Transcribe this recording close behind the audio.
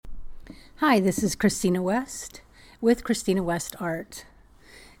Hi, this is Christina West with Christina West Art.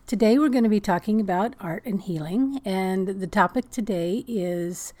 Today we're going to be talking about art and healing, and the topic today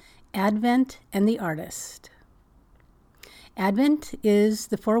is Advent and the artist. Advent is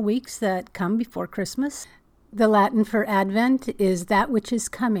the 4 weeks that come before Christmas. The Latin for Advent is that which is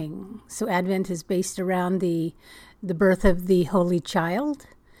coming. So Advent is based around the birth of the Holy Child,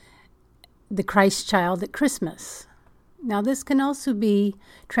 the Christ child at Christmas. Now, this can also be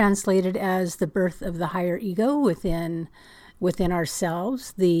translated as the birth of the higher ego within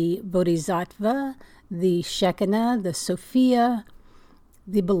ourselves, the Bodhisattva, the Shekinah, the Sophia,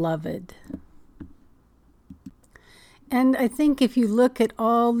 the Beloved. And I think if you look at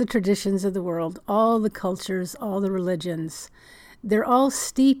all the traditions of the world, all the cultures, all the religions, they're all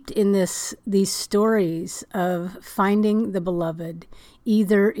steeped in these stories of finding the beloved,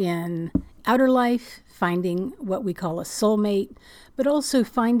 either in outer life, finding what we call a soulmate, but also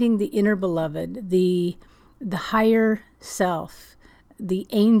finding the inner beloved, the higher self, the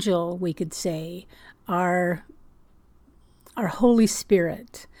angel, we could say, our Holy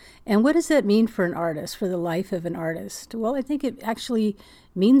Spirit. And what does that mean for an artist, for the life of an artist? Well, I think it actually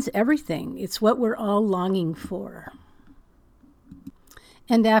means everything. It's what we're all longing for.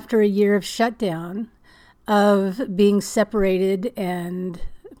 And after a year of shutdown, of being separated and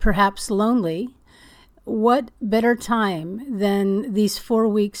perhaps lonely, what better time than these 4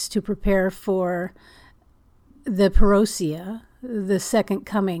 weeks to prepare for the parousia, the second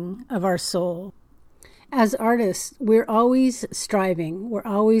coming of our soul? As artists, we're always striving. We're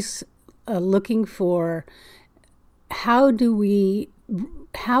always looking for how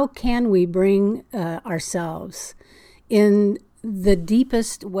can we bring ourselves in the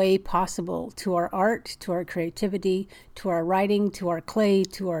deepest way possible to our art, to our creativity, to our writing, to our clay,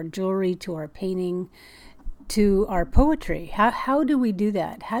 to our jewelry, to our painting, to our poetry. How do we do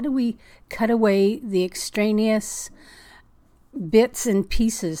that? How do we cut away the extraneous bits and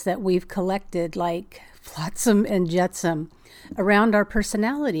pieces that we've collected like flotsam and jetsam around our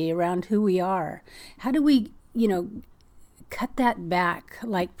personality, around who we are? How do we, cut that back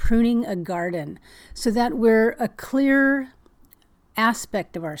like pruning a garden so that we're a clear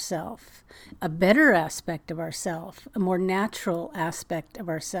aspect of ourself, a better aspect of ourself, a more natural aspect of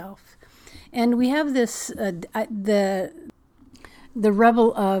ourself? And we have this, the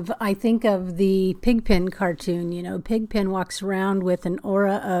rebel of, I think of the Pigpen cartoon. Pigpen walks around with an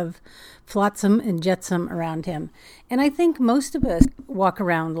aura of flotsam and jetsam around him. And I think most of us walk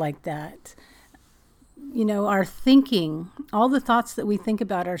around like that. Our thinking, all the thoughts that we think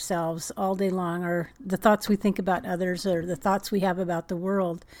about ourselves all day long, or the thoughts we think about others, or the thoughts we have about the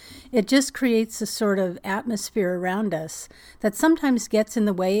world, it just creates a sort of atmosphere around us that sometimes gets in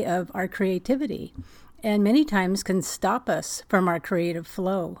the way of our creativity, and many times can stop us from our creative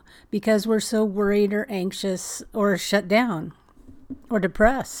flow because we're so worried or anxious or shut down or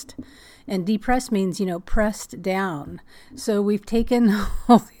depressed. And depressed means, pressed down. So we've taken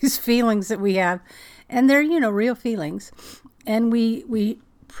all these feelings that we have, and they're, real feelings, and we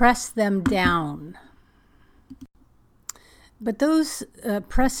press them down. But those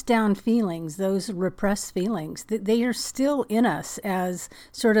pressed down feelings, those repressed feelings, they are still in us as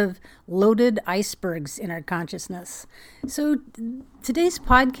sort of loaded icebergs in our consciousness. So today's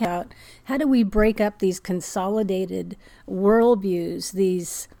podcast, how do we break up these consolidated worldviews,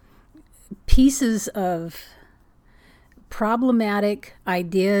 these pieces of problematic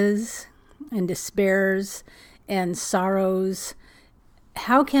ideas and despairs and sorrows?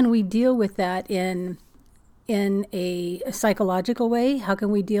 How can we deal with that in a psychological way? How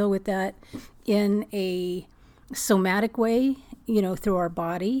can we deal with that in a somatic way, through our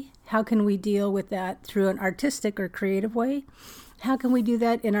body? How can we deal with that through an artistic or creative way? How can we do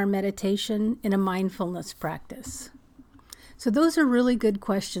that in our meditation, in a mindfulness practice? So those are really good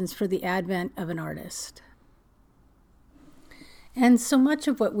questions for the advent of an artist. And so much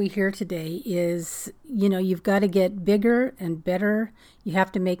of what we hear today is, you've got to get bigger and better. You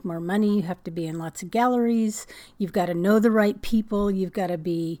have to make more money. You have to be in lots of galleries. You've got to know the right people. You've got to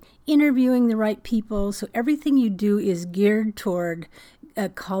be interviewing the right people. So everything you do is geared toward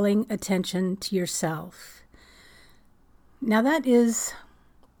calling attention to yourself. Now that is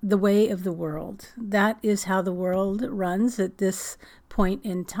the way of the world. That is how the world runs at this point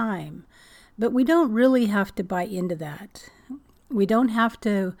in time. But we don't really have to buy into that. We don't have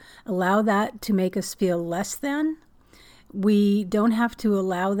to allow that to make us feel less than. We don't have to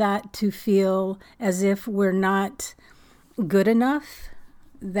allow that to feel as if we're not good enough,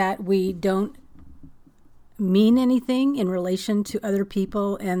 that we don't mean anything in relation to other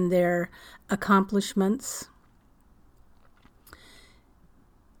people and their accomplishments.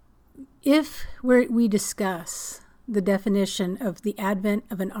 if we discuss the definition of the advent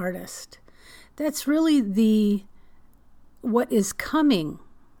of an artist, that's really what is coming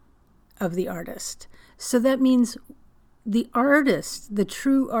of the artist. So that means the artist, the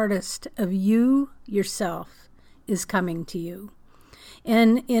true artist of you, yourself, is coming to you.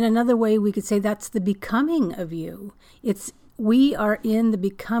 And in another way, we could say that's the becoming of you. We are in the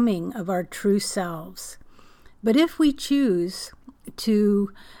becoming of our true selves. But if we choose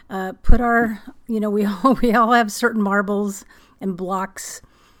to put our, we all have certain marbles and blocks.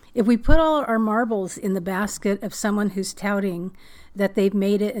 If we put all our marbles in the basket of someone who's touting that they've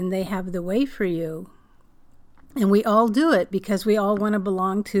made it and they have the way for you, and we all do it because we all want to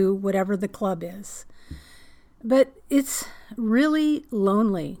belong to whatever the club is. But it's really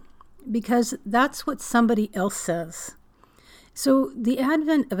lonely because that's what somebody else says. So the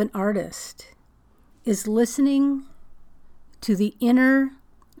advent of an artist is listening to the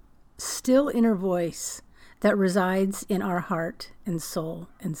still inner voice that resides in our heart and soul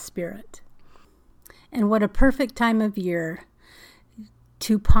and spirit. And what a perfect time of year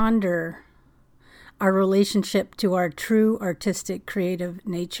to ponder our relationship to our true artistic creative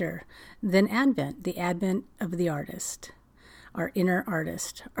nature than Advent, the advent of the artist, our inner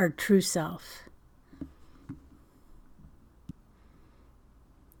artist, our true self.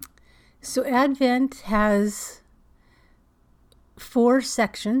 So Advent has 4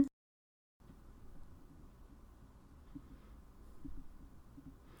 sections.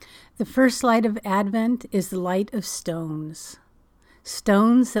 The first light of Advent is the light of stones.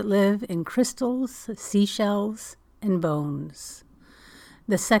 Stones that live in crystals, seashells, and bones.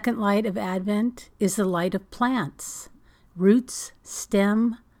 The second light of Advent is the light of plants, roots,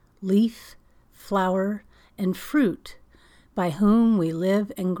 stem, leaf, flower, and fruit, by whom we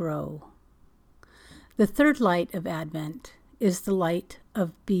live and grow. The third light of Advent is the light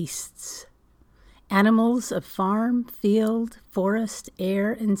of beasts, animals of farm, field, forest,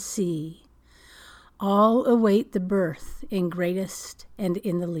 air, and sea. All await the birth in greatest and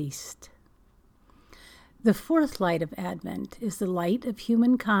in the least. The fourth light of Advent is the light of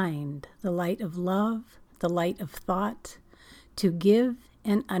humankind, the light of love, the light of thought, to give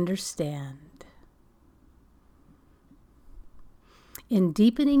and understand. In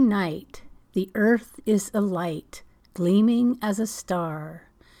deepening night, the earth is a light, gleaming as a star.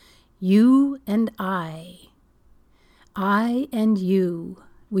 You and I and you,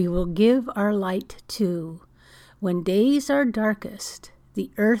 we will give our light to. When days are darkest, the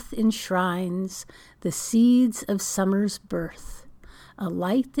earth enshrines the seeds of summer's birth, a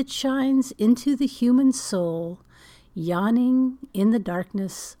light that shines into the human soul, yawning in the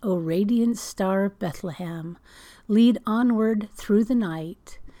darkness, O radiant star of Bethlehem, lead onward through the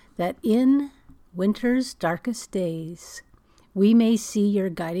night, that in winter's darkest days we may see your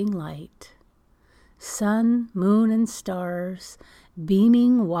guiding light. Sun, moon, and stars,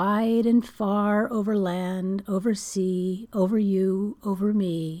 beaming wide and far over land, over sea, over you, over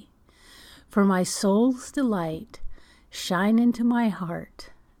me. For my soul's delight, shine into my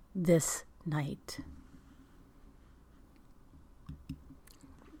heart this night.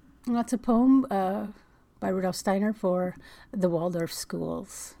 And that's a poem by Rudolf Steiner for the Waldorf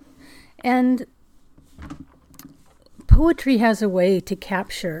schools. And poetry has a way to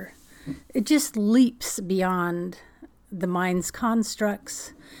capture. It just leaps beyond the mind's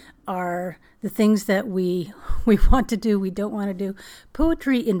constructs, are the things that we want to do, we don't want to do.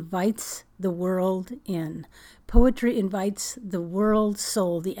 Poetry invites the world in. Poetry invites the world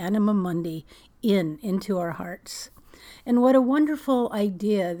soul, the anima mundi, into our hearts. And what a wonderful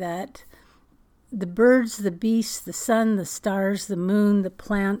idea that the birds, the beasts, the sun, the stars, the moon, the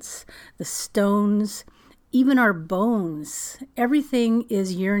plants, the stones, even our bones, everything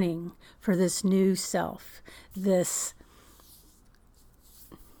is yearning for this new self, this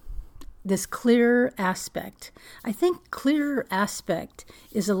clearer aspect. I think clearer aspect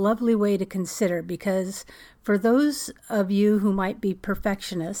is a lovely way to consider, because for those of you who might be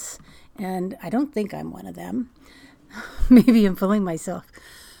perfectionists, and I don't think I'm one of them, maybe I'm fooling myself,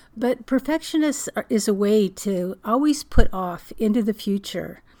 but perfectionists is a way to always put off into the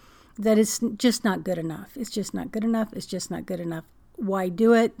future that it's just not good enough. It's just not good enough. It's just not good enough. Why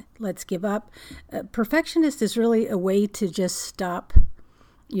do it? Let's give up. Perfectionist is really a way to just stop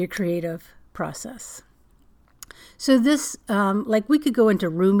your creative process. So this, like we could go into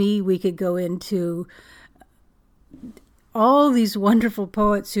Rumi, we could go into all these wonderful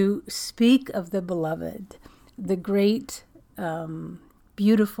poets who speak of the beloved, the great,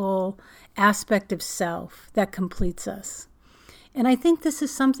 beautiful aspect of self that completes us. And I think this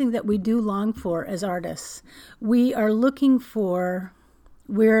is something that we do long for as artists. We are looking for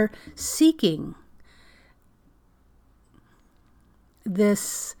We're seeking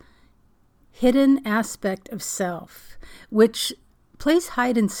this hidden aspect of self, which plays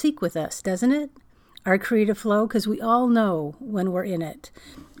hide and seek with us, doesn't it? Our creative flow, because we all know when we're in it.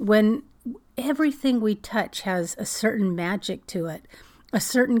 When everything we touch has a certain magic to it, a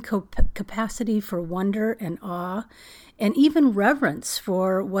certain capacity for wonder and awe, and even reverence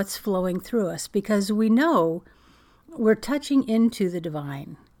for what's flowing through us, because we know we're touching into the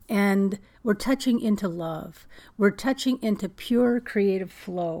divine, and we're touching into love. We're touching into pure creative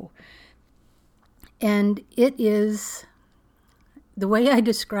flow. And it is, the way I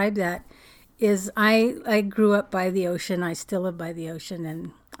describe that is I grew up by the ocean. I still live by the ocean,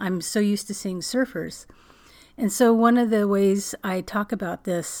 and I'm so used to seeing surfers. And so one of the ways I talk about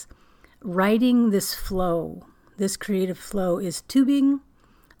this, riding this flow, this creative flow, is tubing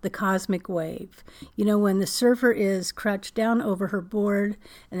the cosmic wave. You know, when the surfer is crouched down over her board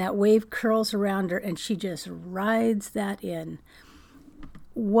and that wave curls around her and she just rides that in.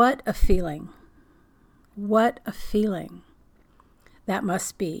 What a feeling. What a feeling that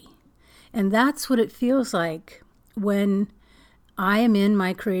must be. And that's what it feels like when I am in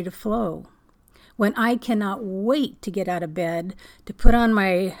my creative flow. When I cannot wait to get out of bed, to put on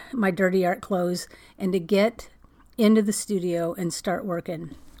my dirty art clothes, and to get into the studio and start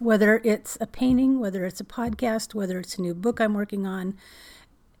working. Whether it's a painting, whether it's a podcast, whether it's a new book I'm working on,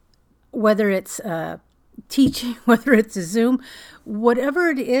 whether it's teaching, whether it's a Zoom, whatever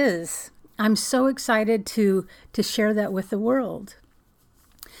it is, I'm so excited to share that with the world.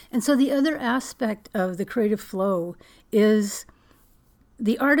 And so the other aspect of the creative flow is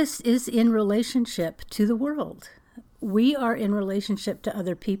the artist is in relationship to the world. We are in relationship to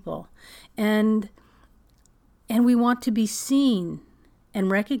other people. And we want to be seen and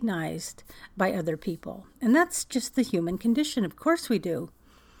recognized by other people. And that's just the human condition. Of course we do.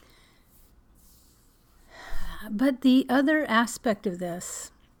 But the other aspect of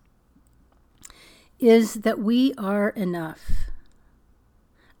this is that we are enough.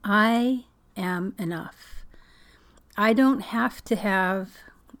 I am enough. I don't have to have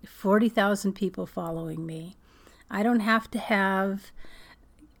 40,000 people following me. I don't have to have,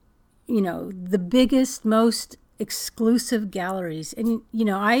 the biggest, most exclusive galleries. And,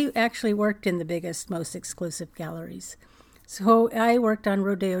 I actually worked in the biggest, most exclusive galleries. So I worked on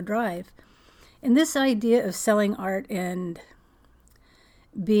Rodeo Drive. And this idea of selling art and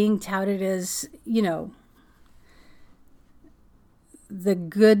being touted as, the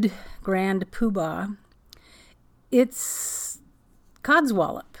good grand poobah, it's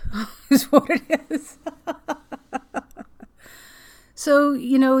codswallop is what it is. So,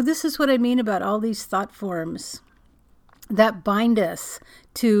 this is what I mean about all these thought forms that bind us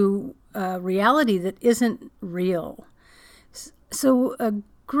to a reality that isn't real. So a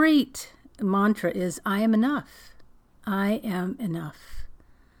great mantra is, I am enough. I am enough.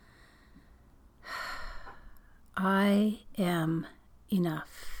 I am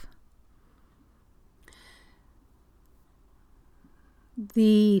enough.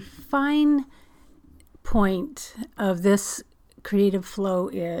 The fine point of this creative flow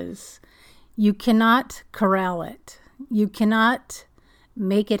is you cannot corral it. You cannot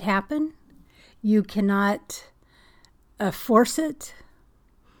make it happen. You cannot force it.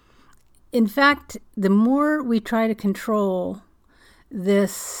 In fact, the more we try to control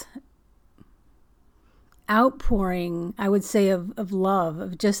this outpouring, I would say, of love,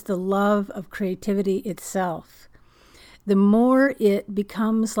 of just the love of creativity itself, the more it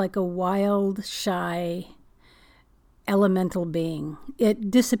becomes like a wild, shy, elemental being. It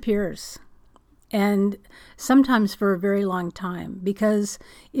disappears. And sometimes for a very long time, because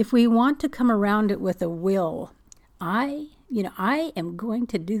if we want to come around it with a will, I am going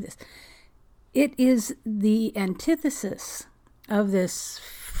to do this. It is the antithesis of this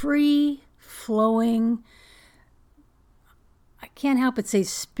free flowing, I can't help but say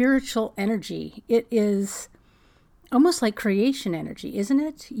spiritual energy. It is almost like creation energy, isn't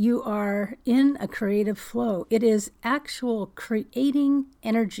it? You are in a creative flow. It is actual creating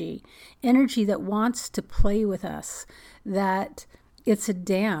energy that wants to play with us, that it's a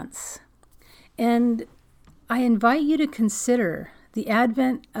dance. And I invite you to consider the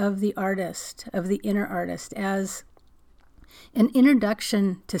advent of the artist, of the inner artist, as an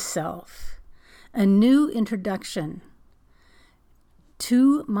introduction to self, a new introduction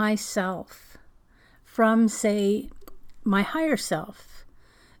to myself from, say, my higher self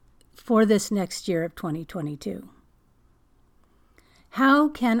for this next year of 2022. How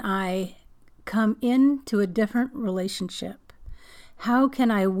can I come into a different relationship? How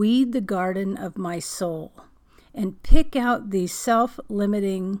can I weed the garden of my soul and pick out these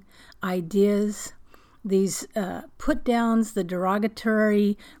self-limiting ideas, these put-downs, the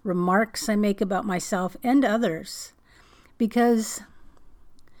derogatory remarks I make about myself and others, because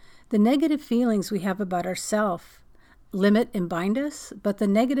the negative feelings we have about ourselves limit and bind us, but the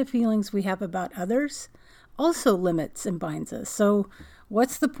negative feelings we have about others also limits and binds us. So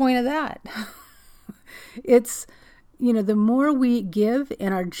what's the point of that? It's, the more we give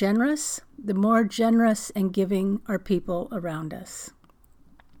and are generous, the more generous and giving are people around us.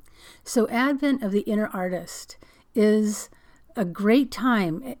 So Advent of the Inner Artist is a great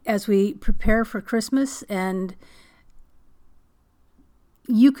time as we prepare for Christmas, and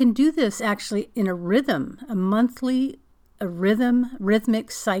you can do this actually in a rhythm,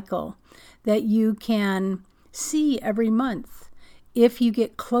 rhythmic cycle that you can see every month if you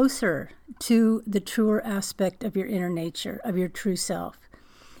get closer to the truer aspect of your inner nature, of your true self.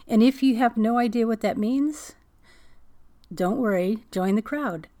 And if you have no idea what that means, don't worry, join the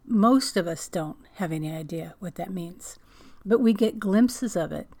crowd. Most of us don't have any idea what that means, but we get glimpses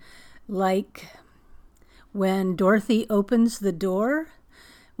of it. Like when Dorothy opens the door,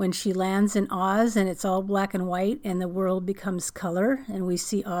 when she lands in Oz and it's all black and white and the world becomes color and we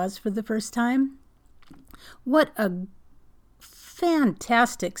see Oz for the first time. What a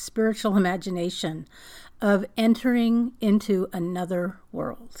fantastic spiritual imagination of entering into another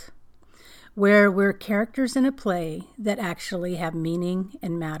world where we're characters in a play that actually have meaning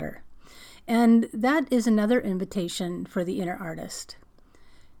and matter. And that is another invitation for the inner artist.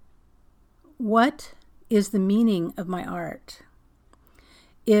 What is the meaning of my art?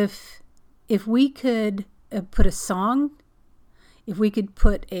 If we could put a song, if we could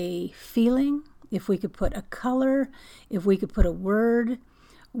put a feeling, if we could put a color, if we could put a word,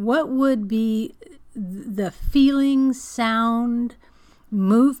 what would be the feeling, sound,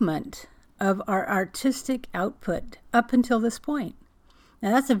 movement of our artistic output up until this point?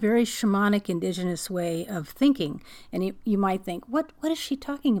 Now, that's a very shamanic, indigenous way of thinking. And you might think, what is she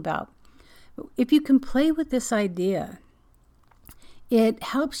talking about? If you can play with this idea, it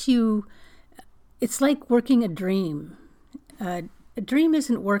helps you. It's like working a dream. A dream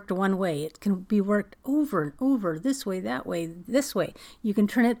isn't worked one way. It can be worked over and over, this way, that way, this way. You can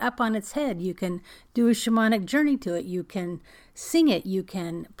turn it up on its head. You can do a shamanic journey to it. You can sing it. You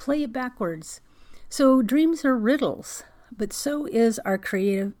can play it backwards. So dreams are riddles, but so is our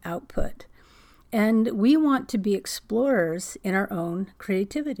creative output. And we want to be explorers in our own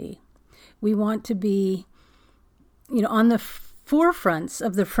creativity. We want to be, on the forefronts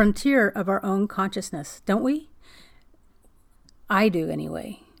of the frontier of our own consciousness, don't we? I do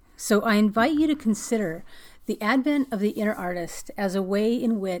anyway. So I invite you to consider the advent of the inner artist as a way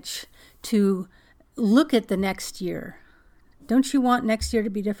in which to look at the next year. Don't you want next year to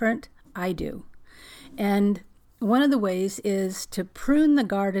be different? I do. And one of the ways is to prune the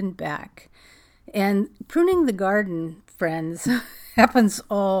garden back. And pruning the garden, friends, happens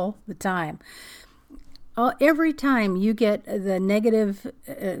all the time. Every time you get the negative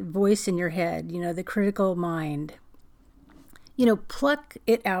voice in your head, the critical mind, pluck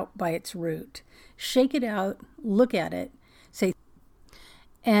it out by its root. Shake it out, look at it, say,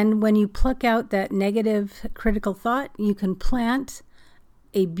 and when you pluck out that negative critical thought, you can plant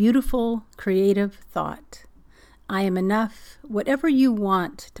a beautiful creative thought. I am enough, whatever you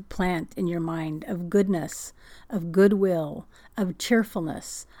want to plant in your mind of goodness, of goodwill, of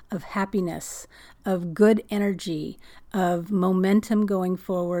cheerfulness, of happiness, of good energy, of momentum going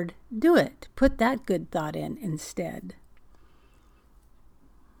forward, do it. Put that good thought in instead.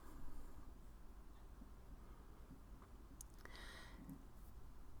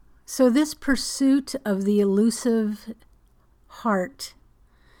 So this pursuit of the elusive heart,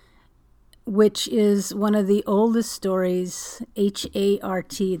 which is one of the oldest stories,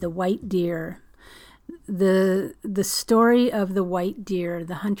 H-A-R-T, the white deer. The story of the white deer.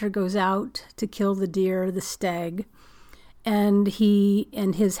 The hunter goes out to kill the deer, the stag, and he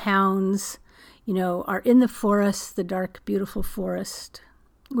and his hounds, are in the forest, the dark, beautiful forest,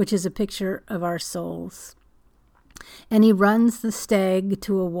 which is a picture of our souls. And he runs the stag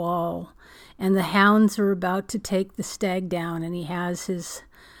to a wall, and the hounds are about to take the stag down, and he has his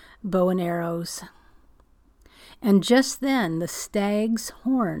bow and arrows. And just then the stag's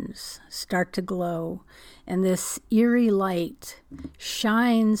horns start to glow, and this eerie light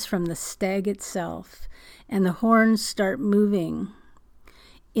shines from the stag itself, and the horns start moving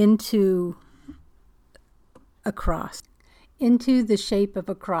into a cross, into the shape of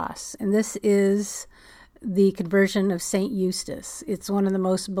a cross. And this is the conversion of Saint Eustace. It's one of the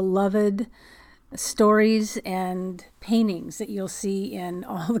most beloved stories and paintings that you'll see in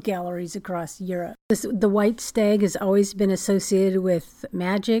all the galleries across Europe. The white stag has always been associated with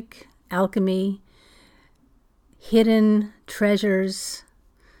magic, alchemy, hidden treasures,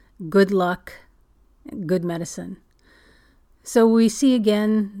 good luck, good medicine. So we see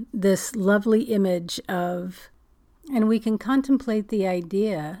again this lovely image of, and we can contemplate the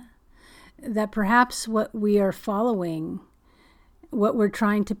idea that perhaps what we are following, what we're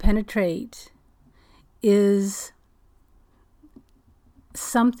trying to penetrate, is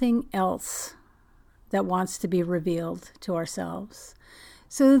something else that wants to be revealed to ourselves.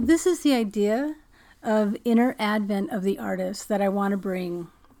 So this is the idea of inner advent of the artist that I want to bring,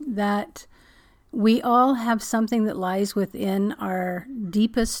 that we all have something that lies within our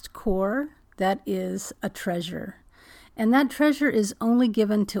deepest core that is a treasure. And that treasure is only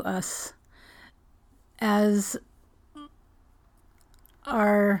given to us as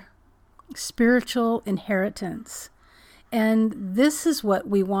our spiritual inheritance. And this is what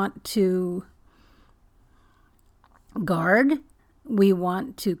we want to guard, we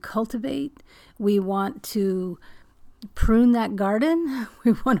want to cultivate, we want to prune that garden,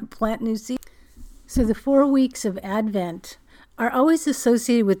 we want to plant new seeds. So the 4 weeks of Advent are always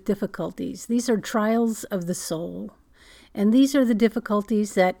associated with difficulties. These are trials of the soul. And these are the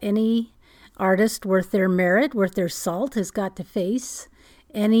difficulties that any artist worth their merit, worth their salt, has got to face.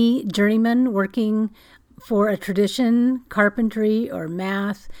 Any journeyman working for a tradition, carpentry or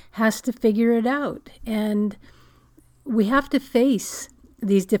math, has to figure it out. And we have to face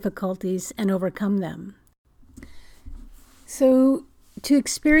these difficulties and overcome them. So to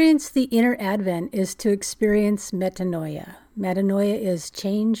experience the inner advent is to experience metanoia. Metanoia is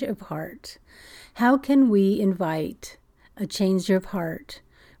change of heart. How can we invite a change of heart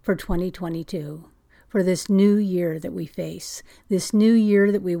for 2022? For this new year that we face, this new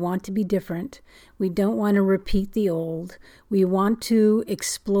year that we want to be different. We don't want to repeat the old. We want to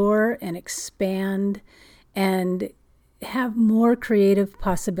explore and expand and have more creative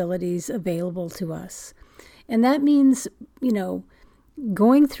possibilities available to us. And that means,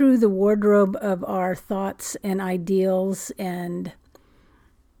 going through the wardrobe of our thoughts and ideals and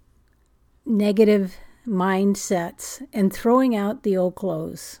negative mindsets and throwing out the old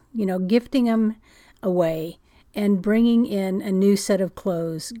clothes, gifting them away and bringing in a new set of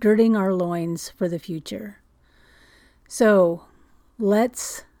clothes, girding our loins for the future. So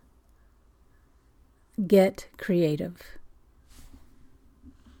let's get creative.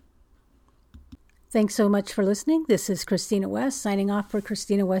 Thanks so much for listening. This is Christina West signing off for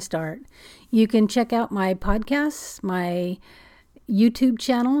Christina West Art. You can check out my podcasts, my YouTube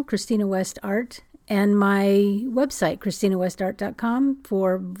channel, Christina West Art, and my website, ChristinaWestArt.com,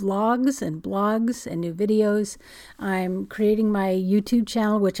 for vlogs and blogs and new videos. I'm creating my YouTube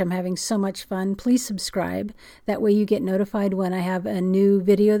channel, which I'm having so much fun. Please subscribe. That way you get notified when I have a new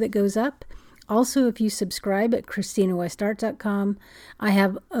video that goes up. Also, if you subscribe at ChristinaWestArt.com, I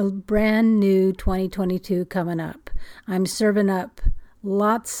have a brand new 2022 coming up. I'm serving up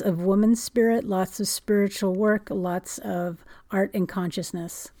lots of woman's spirit, lots of spiritual work, lots of art and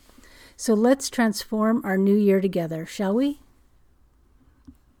consciousness. So let's transform our new year together, shall we?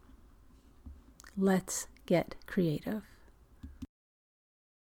 Let's get creative.